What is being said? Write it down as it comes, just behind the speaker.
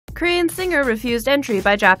Korean singer refused entry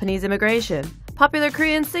by Japanese immigration. Popular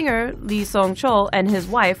Korean singer Lee Seung-chul and his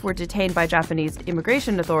wife were detained by Japanese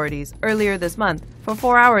immigration authorities earlier this month for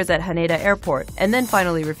 4 hours at Haneda airport and then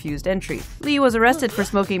finally refused entry. Lee was arrested for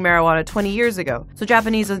smoking marijuana 20 years ago, so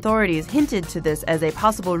Japanese authorities hinted to this as a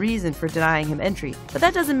possible reason for denying him entry. But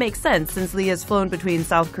that doesn't make sense since Lee has flown between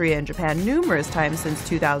South Korea and Japan numerous times since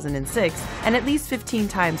 2006 and at least 15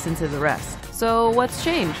 times since his arrest. So what's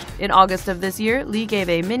changed? In August of this year, Lee gave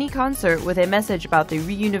a mini concert with a message about the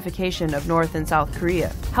reunification of North and South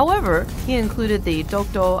Korea. However, he included the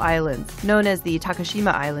Dokdo Islands, known as the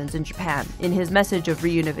Takashima Islands in Japan, in his message of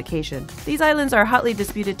reunification. These islands are hotly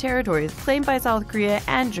disputed territories claimed by South Korea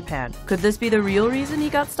and Japan. Could this be the real reason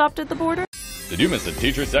he got stopped at the border? Did you miss a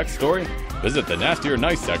teacher sex story? Visit the Nasty or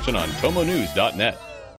Nice section on TomoNews.net.